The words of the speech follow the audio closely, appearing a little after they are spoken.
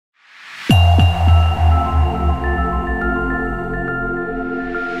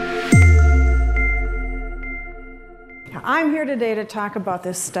I'm here today to talk about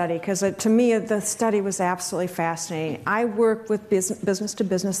this study because to me the study was absolutely fascinating. I work with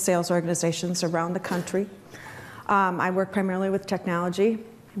business-to-business sales organizations around the country. I work primarily with technology,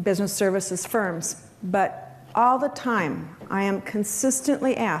 business services firms, but all the time I am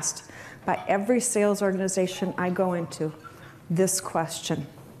consistently asked by every sales organization I go into this question: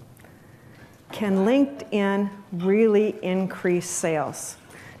 can LinkedIn really increase sales?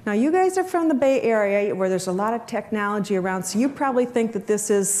 Now, you guys are from the Bay Area where there's a lot of technology around, so you probably think that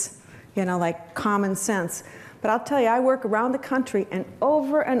this is, like common sense. But I'll tell you, I work around the country, and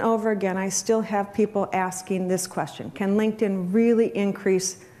over again, I still have people asking this question: can LinkedIn really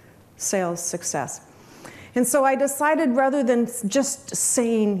increase sales success? And so I decided, rather than just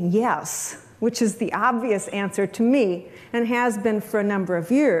saying yes, which is the obvious answer to me, and has been for a number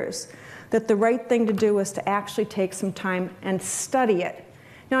of years, that the right thing to do was to actually take some time and study it.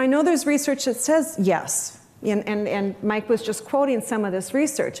 Now, I know there's research that says yes, and Mike was just quoting some of this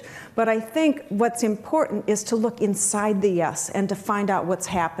research, but I think what's important is to look inside the yes and to find out what's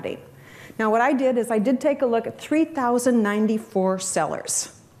happening. Now, what I did is I did take a look at 3,094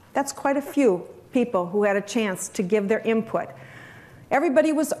 sellers. That's quite a few people who had a chance to give their input.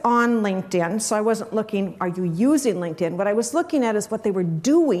 Everybody was on LinkedIn, so I wasn't looking, are you using LinkedIn? What I was looking at is what they were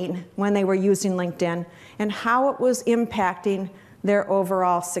doing when they were using LinkedIn and how it was impacting their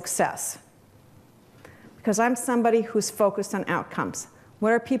overall success. Because I'm somebody who's focused on outcomes.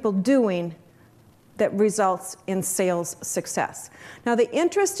 What are people doing that results in sales success? Now, the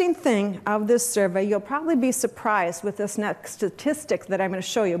interesting thing of this survey, you'll probably be surprised with this next statistic that I'm going to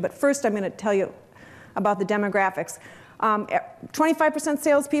show you, but first I'm going to tell you about the demographics. 25%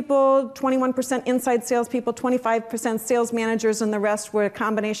 salespeople, 21% inside salespeople, 25% sales managers, and the rest were a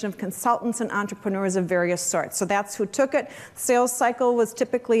combination of consultants and entrepreneurs of various sorts. So that's who took it. Sales cycle was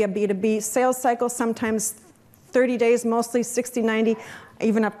typically a B2B sales cycle, sometimes 30 days, mostly 60, 90,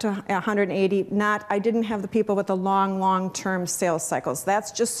 even up to 180. I didn't have the people with the long-term sales cycles.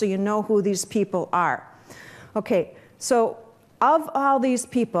 That's just so you know who these people are. Okay, so of all these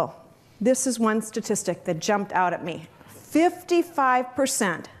people, this is one statistic that jumped out at me.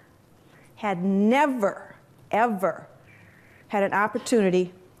 55% had never, ever had an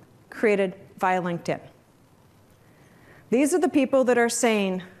opportunity created via LinkedIn. These are the people that are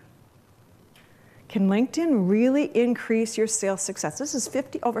saying, can LinkedIn really increase your sales success? This is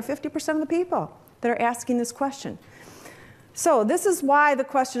over 50% of the people that are asking this question. So this is why the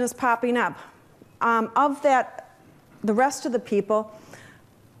question is popping up. Of that, the rest of the people,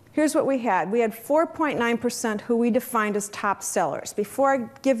 here's what we had. We had 4.9% who we defined as top sellers. Before I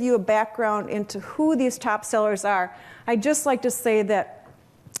give you a background into who these top sellers are, I'd just like to say that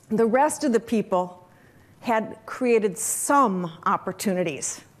the rest of the people had created some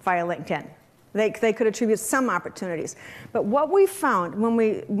opportunities via LinkedIn. They could attribute some opportunities. But what we found when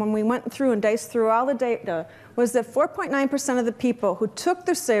we went through and diced through all the data was that 4.9% of the people who took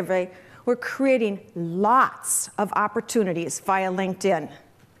the survey were creating lots of opportunities via LinkedIn.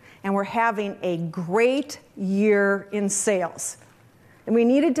 And we're having a great year in sales. And we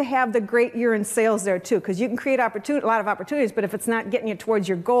needed to have the great year in sales there too, because you can create a lot of opportunities, but if it's not getting you towards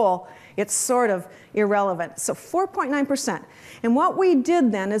your goal, it's sort of irrelevant. So 4.9%. And what we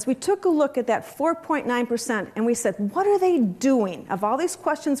did then is we took a look at that 4.9% and we said, what are they doing? Of all these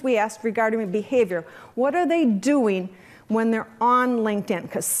questions we asked regarding behavior, what are they doing when they're on LinkedIn?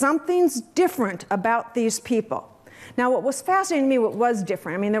 Because something's different about these people. Now, what was fascinating to me, what was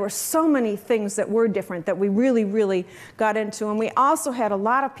different, I mean, there were so many things that were different that we really got into. And we also had a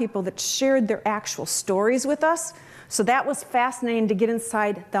lot of people that shared their actual stories with us. So that was fascinating to get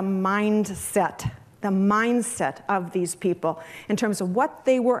inside the mindset of these people in terms of what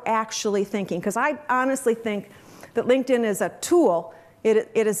they were actually thinking. Because I honestly think that LinkedIn is a tool.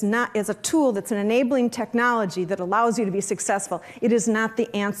 It is a tool that's an enabling technology that allows you to be successful. It is not the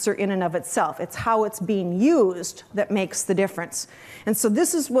answer in and of itself. It's how it's being used that makes the difference. And so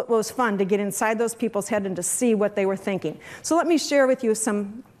this is what was fun, to get inside those people's head and to see what they were thinking. So let me share with you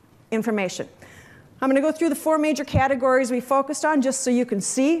some information. I'm going to go through the 4 major categories we focused on just so you can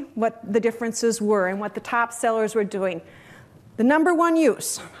see what the differences were and what the top sellers were doing. The number one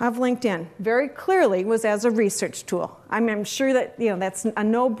use of LinkedIn very clearly was as a research tool. I'm sure that that's a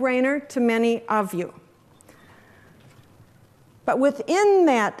no-brainer to many of you. But within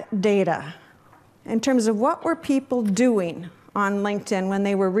that data, in terms of what were people doing on LinkedIn when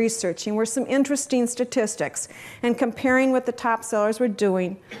they were researching, were some interesting statistics and comparing what the top sellers were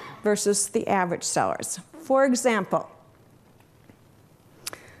doing versus the average sellers. For example,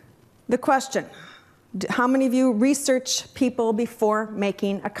 the question, how many of you research people before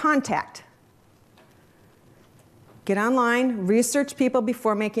making a contact? Get online, research people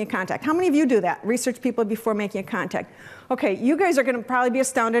before making a contact. How many of you do that? Research people before making a contact. Okay, you guys are going to probably be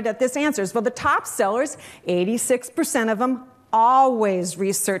astounded at this answer. Well, the top sellers, 86% of them always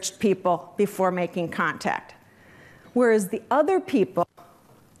researched people before making contact. Whereas the other people,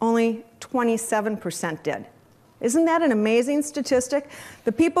 only 27% did. Isn't that an amazing statistic?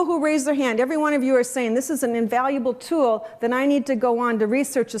 The people who raise their hand, every one of you are saying, this is an invaluable tool, then I need to go on to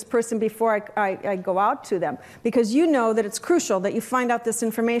research this person before I go out to them. Because you know that it's crucial that you find out this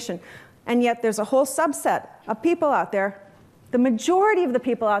information. And yet there's a whole subset of people out there, the majority of the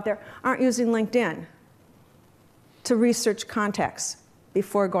people out there aren't using LinkedIn to research contacts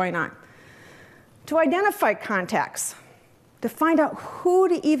before going on. To identify contacts, to find out who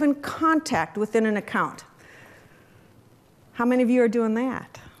to even contact within an account. How many of you are doing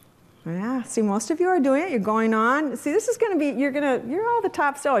that? Yeah, see, most of you are doing it. You're going on. See, this is going to be, you're all the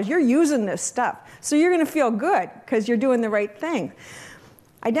top sellers. You're using this stuff. So you're going to feel good because you're doing the right thing.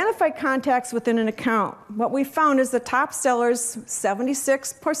 Identify contacts within an account. What we found is the top sellers,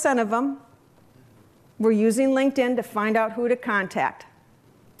 76% of them, were using LinkedIn to find out who to contact.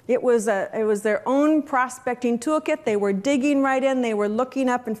 It was their own prospecting toolkit. They were digging right in. They were looking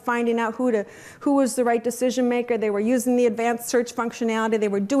up and finding out who was the right decision maker. They were using the advanced search functionality. They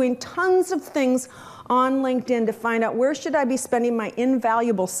were doing tons of things on LinkedIn to find out where should I be spending my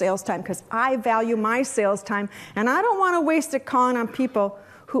invaluable sales time, because I value my sales time and I don't want to waste it calling on people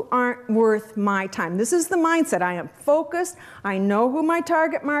who aren't worth my time. This is the mindset. I am focused. I know who my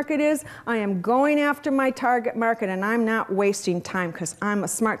target market is. I am going after my target market, and I'm not wasting time because I'm a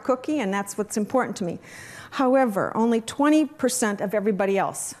smart cookie, and that's what's important to me. However, only 20% of everybody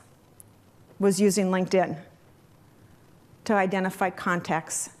else was using LinkedIn to identify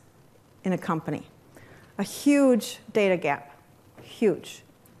contacts in a company. A huge data gap, huge,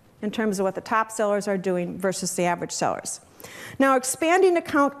 in terms of what the top sellers are doing versus the average sellers. Now, expanding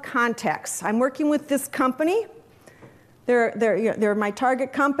account contacts. I'm working with this company. They're my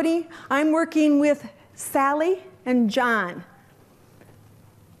target company. I'm working with Sally and John.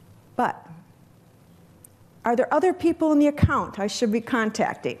 But are there other people in the account I should be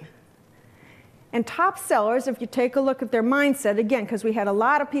contacting? And top sellers, if you take a look at their mindset, again, because we had a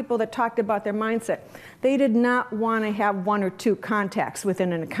lot of people that talked about their mindset, they did not want to have 1 or 2 contacts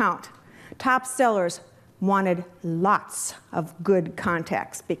within an account. Top sellers wanted lots of good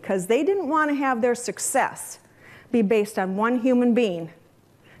contacts because they didn't want to have their success be based on one human being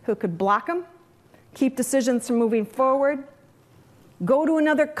who could block them, keep decisions from moving forward, go to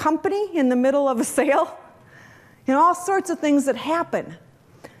another company in the middle of a sale, and all sorts of things that happen.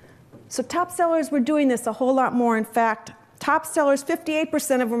 So top sellers were doing this a whole lot more. In fact, top sellers,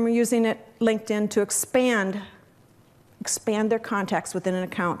 58% of them were using LinkedIn to expand their contacts within an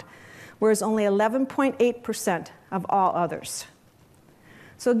account, whereas only 11.8% of all others.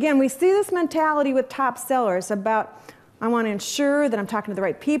 So again, we see this mentality with top sellers about, I want to ensure that I'm talking to the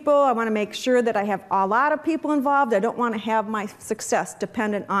right people. I want to make sure that I have a lot of people involved. I don't want to have my success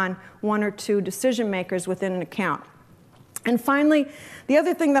dependent on 1 or 2 decision makers within an account. And finally, the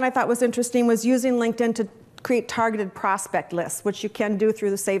other thing that I thought was interesting was using LinkedIn to create targeted prospect lists, which you can do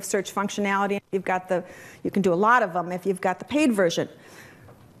through the Save Search functionality. You can do a lot of them if you've got the paid version.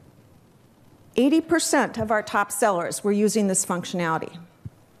 80% of our top sellers were using this functionality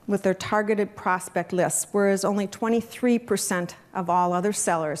with their targeted prospect lists, whereas only 23% of all other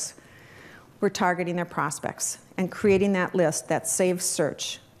sellers were targeting their prospects and creating that list, that saved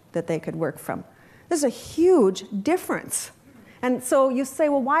search that they could work from. This is a huge difference. And so you say,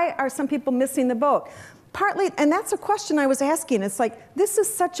 well, why are some people missing the boat? Partly, and that's a question I was asking. It's like, this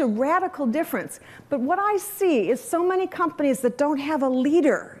is such a radical difference. But what I see is so many companies that don't have a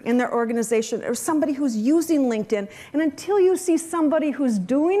leader in their organization or somebody who's using LinkedIn. And until you see somebody who's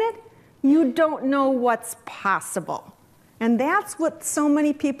doing it, you don't know what's possible. And that's what so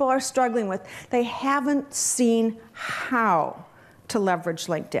many people are struggling with. They haven't seen how to leverage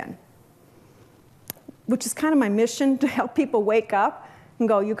LinkedIn, which is kind of my mission, to help people wake up and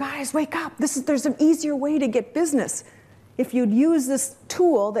go, you guys, wake up. There's an easier way to get business if you'd use this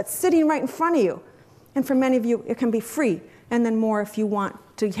tool that's sitting right in front of you. And for many of you, it can be free, and then more if you want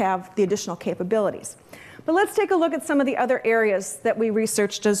to have the additional capabilities. But let's take a look at some of the other areas that we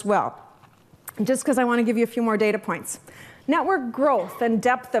researched as well, just because I want to give you a few more data points. Network growth and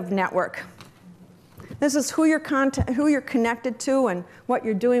depth of network. This is who you're connected to and what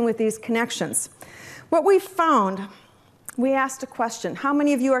you're doing with these connections. What we found, we asked a question. How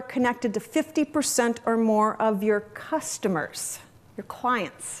many of you are connected to 50% or more of your customers, your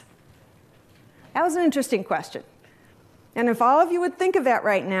clients? That was an interesting question. And if all of you would think of that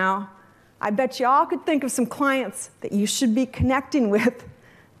right now, I bet you all could think of some clients that you should be connecting with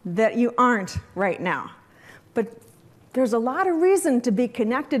that you aren't right now. But there's a lot of reason to be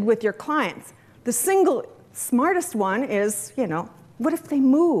connected with your clients. The single smartest one is, what if they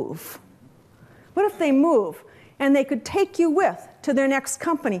move? What if they move and they could take you with to their next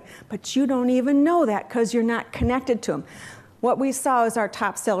company, but you don't even know that because you're not connected to them. What we saw is our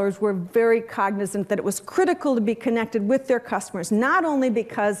top sellers were very cognizant that it was critical to be connected with their customers, not only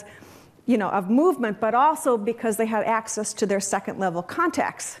because of movement, but also because they had access to their second level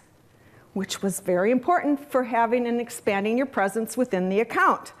contacts, which was very important for having and expanding your presence within the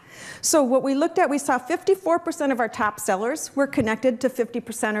account. So what we looked at, we saw 54% of our top sellers were connected to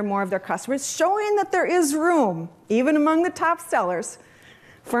 50% or more of their customers, showing that there is room, even among the top sellers,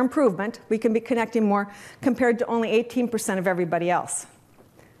 for improvement. We can be connecting more compared to only 18% of everybody else.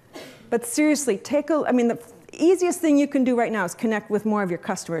 But seriously, the easiest thing you can do right now is connect with more of your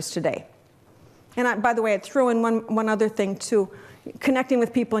customers today. And by the way, I'd throw in one other thing too, connecting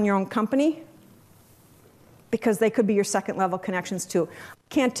with people in your own company, because they could be your second level connections too.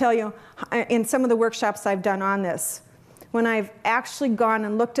 Can't tell you, in some of the workshops I've done on this, when I've actually gone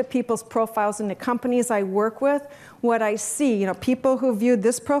and looked at people's profiles in the companies I work with, what I see, people who viewed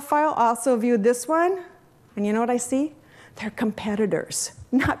this profile also viewed this one, and you know what I see? They're competitors,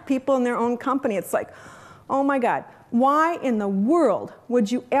 not people in their own company. It's like, oh my God, why in the world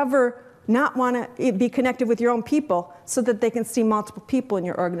would you ever not want to be connected with your own people so that they can see multiple people in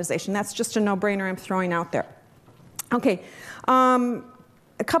your organization? That's just a no-brainer I'm throwing out there. Okay,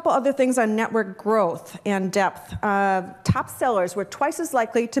 a couple other things on network growth and depth. Top sellers were twice as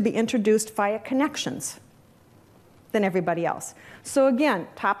likely to be introduced via connections than everybody else. So again,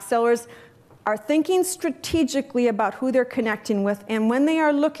 top sellers are thinking strategically about who they're connecting with, and when they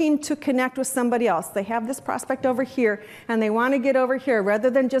are looking to connect with somebody else, they have this prospect over here, and they want to get over here, rather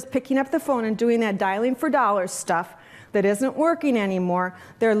than just picking up the phone and doing that dialing for dollars stuff that isn't working anymore.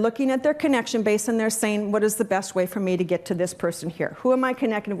 They're looking at their connection base and they're saying, what is the best way for me to get to this person here? Who am I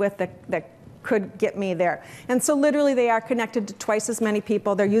connected with that could get me there? And so literally they are connected to twice as many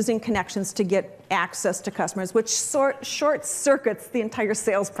people. They're using connections to get access to customers, which short circuits the entire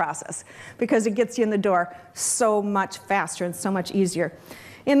sales process because it gets you in the door so much faster and so much easier.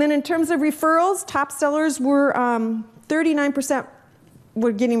 And then in terms of referrals, top sellers were 39%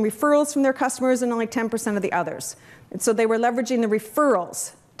 were getting referrals from their customers and only 10% of the others. And so they were leveraging the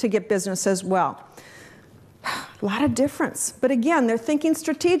referrals to get business as well. A lot of difference. But again, they're thinking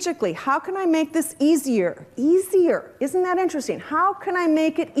strategically. How can I make this easier? Easier. Isn't that interesting? How can I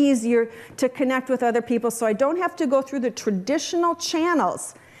make it easier to connect with other people so I don't have to go through the traditional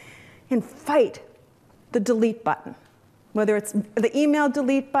channels and fight the delete button, whether it's the email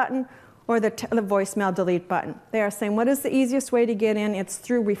delete button or the voicemail delete button. They are saying, what is the easiest way to get in? It's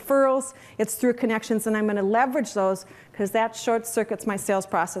through referrals, it's through connections, and I'm going to leverage those because that short circuits my sales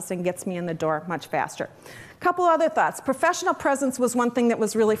process and gets me in the door much faster. A couple other thoughts. Professional presence was one thing that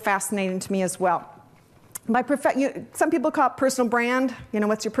was really fascinating to me as well. Some people call it personal brand.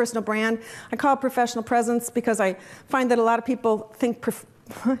 What's your personal brand? I call it professional presence because I find that a lot of people think,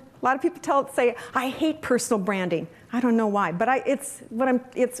 a lot of people say, I hate personal branding. I don't know why, but it's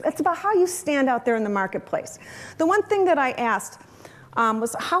about how you stand out there in the marketplace. The one thing that I asked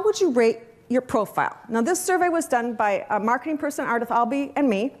was, how would you rate your profile? Now, this survey was done by a marketing person, Ardith Albee, and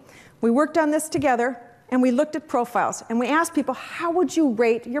me. We worked on this together, and we looked at profiles, and we asked people, how would you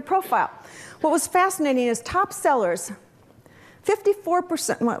rate your profile? What was fascinating is top sellers,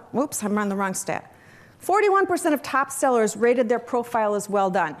 54%, whoops, I'm on the wrong stat. 41% of top sellers rated their profile as well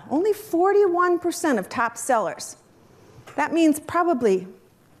done. Only 41% of top sellers. That means probably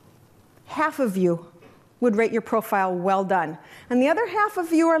half of you would rate your profile well done. And the other half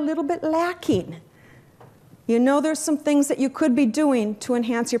of you are a little bit lacking. There's some things that you could be doing to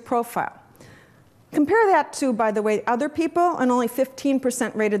enhance your profile. Compare that to, by the way, other people, and only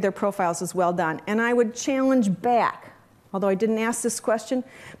 15% rated their profiles as well done. And I would challenge back, although I didn't ask this question,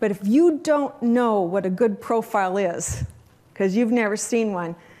 but if you don't know what a good profile is, because you've never seen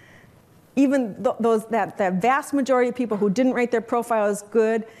one, even that vast majority of people who didn't rate their profile as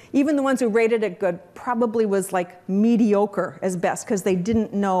good, even the ones who rated it good, probably was like mediocre as best because they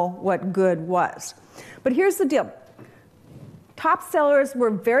didn't know what good was. But here's the deal. Top sellers were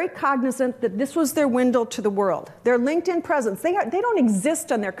very cognizant that this was their window to the world. Their LinkedIn presence, they don't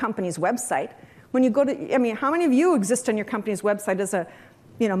exist on their company's website. When you go to, how many of you exist on your company's website as a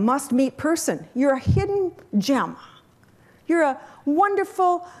must-meet person? You're a hidden gem. You're a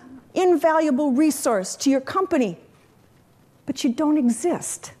wonderful, invaluable resource to your company, but you don't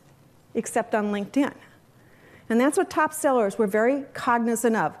exist except on LinkedIn. And that's what top sellers were very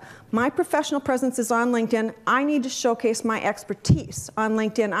cognizant of. My professional presence is on LinkedIn. I need to showcase my expertise on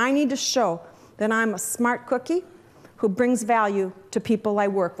LinkedIn. I need to show that I'm a smart cookie who brings value to people I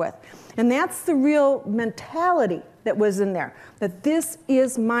work with. And that's the real mentality that was in there, that this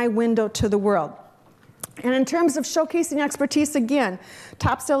is my window to the world. And in terms of showcasing expertise, again,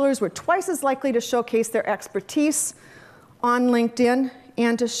 top sellers were twice as likely to showcase their expertise on LinkedIn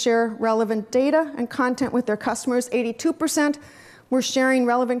and to share relevant data and content with their customers. 82% were sharing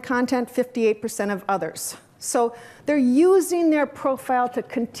relevant content, 58% of others. So they're using their profile to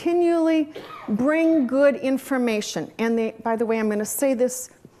continually bring good information. And they, by the way, I'm going to say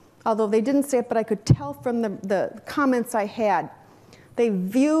this, although they didn't say it, but I could tell from the comments I had. They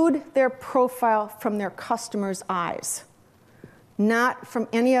viewed their profile from their customers' eyes, not from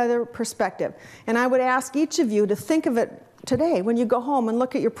any other perspective. And I would ask each of you to think of it today when you go home and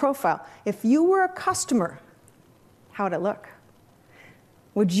look at your profile. If you were a customer, how would it look?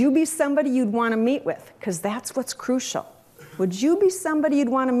 Would you be somebody you'd want to meet with? Because that's what's crucial. Would you be somebody you'd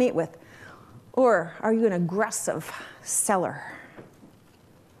want to meet with? Or are you an aggressive seller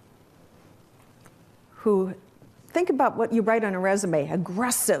who, think about what you write on a resume,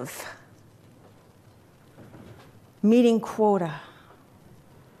 aggressive, meeting quota,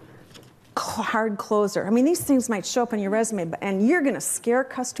 hard closer. I mean, these things might show up on your resume, and you're going to scare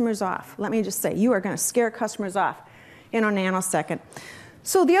customers off. Let me just say, you are going to scare customers off in a nanosecond.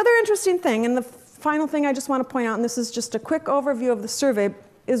 So the other interesting thing, and the final thing I just want to point out, and this is just a quick overview of the survey,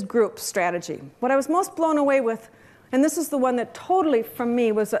 is group strategy. What I was most blown away with, and this is the one that totally, from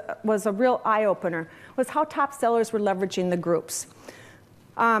me, was a real eye-opener, was how top sellers were leveraging the groups.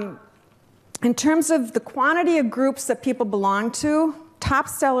 In terms of the quantity of groups that people belong to, top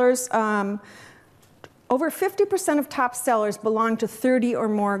sellers, over 50% of top sellers belong to 30 or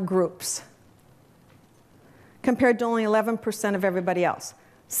more groups, compared to only 11% of everybody else.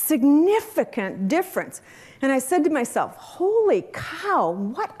 Significant difference. And I said to myself, holy cow,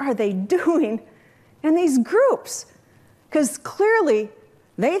 what are they doing in these groups? Because clearly,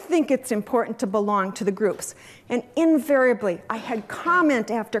 they think it's important to belong to the groups. And invariably, I had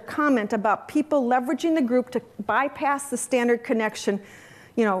comment after comment about people leveraging the group to bypass the standard connection,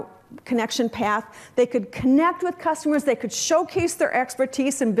 connection path. They could connect with customers. They could showcase their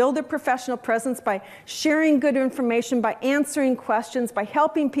expertise and build their professional presence by sharing good information, by answering questions, by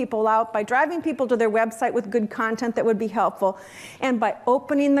helping people out, by driving people to their website with good content that would be helpful, and by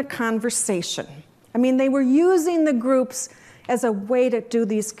opening the conversation. I mean, they were using the groups as a way to do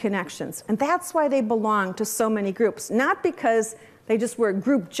these connections. And that's why they belong to so many groups. Not because they just were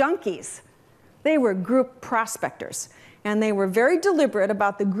group junkies. They were group prospectors. And they were very deliberate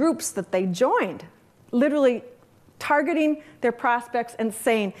about the groups that they joined, literally targeting their prospects and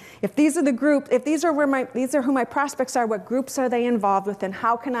saying, if these are the groups, if these are who my prospects are, what groups are they involved with, and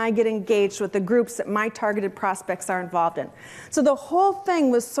how can I get engaged with the groups that my targeted prospects are involved in? So the whole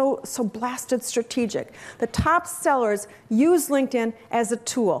thing was so blasted strategic. The top sellers use LinkedIn as a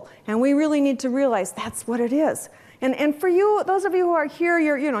tool, and we really need to realize that's what it is. And for you, those of you who are here,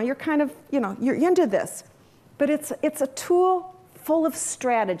 you're kind of, you're into this. But it's a tool full of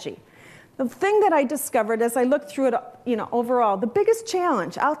strategy. The thing that I discovered as I looked through it, overall, the biggest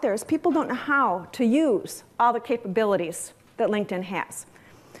challenge out there is people don't know how to use all the capabilities that LinkedIn has.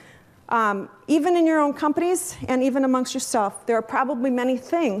 Even in your own companies and even amongst yourself, there are probably many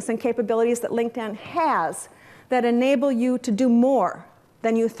things and capabilities that LinkedIn has that enable you to do more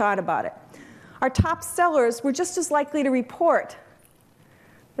than you thought about it. Our top sellers were just as likely to report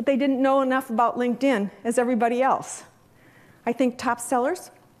that they didn't know enough about LinkedIn as everybody else. I think top sellers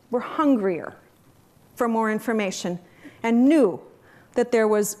were hungrier for more information and knew that there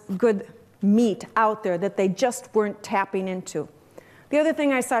was good meat out there that they just weren't tapping into. The other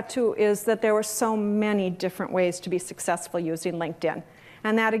thing I saw, too, is that there were so many different ways to be successful using LinkedIn.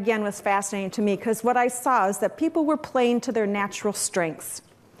 And that, again, was fascinating to me, because what I saw is that people were playing to their natural strengths.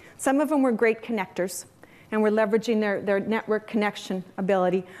 Some of them were great connectors and were leveraging their network connection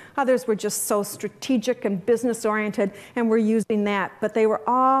ability. Others were just so strategic and business-oriented and were using that. But they were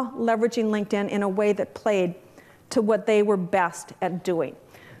all leveraging LinkedIn in a way that played to what they were best at doing.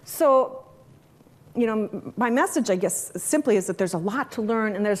 So, my message, I guess, simply is that there's a lot to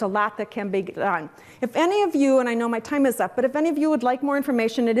learn and there's a lot that can be done. If any of you, and I know my time is up, but if any of you would like more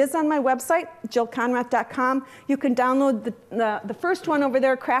information, it is on my website, jillkonrath.com. You can download the first one over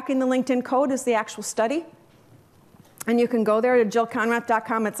there, Cracking the LinkedIn Code, is the actual study. And you can go there to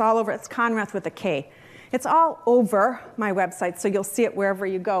jillkonrath.com. It's all over. It's Konrath with a K. It's all over my website, so you'll see it wherever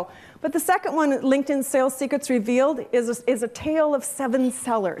you go. But the second one, LinkedIn Sales Secrets Revealed, is a tale of 7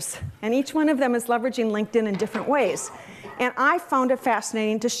 sellers. And each one of them is leveraging LinkedIn in different ways. And I found it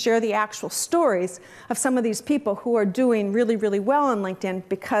fascinating to share the actual stories of some of these people who are doing really, really well on LinkedIn,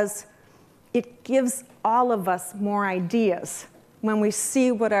 because it gives all of us more ideas when we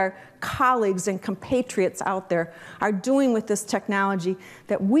see what our colleagues and compatriots out there are doing with this technology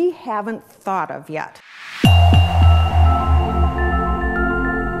that we haven't thought of yet.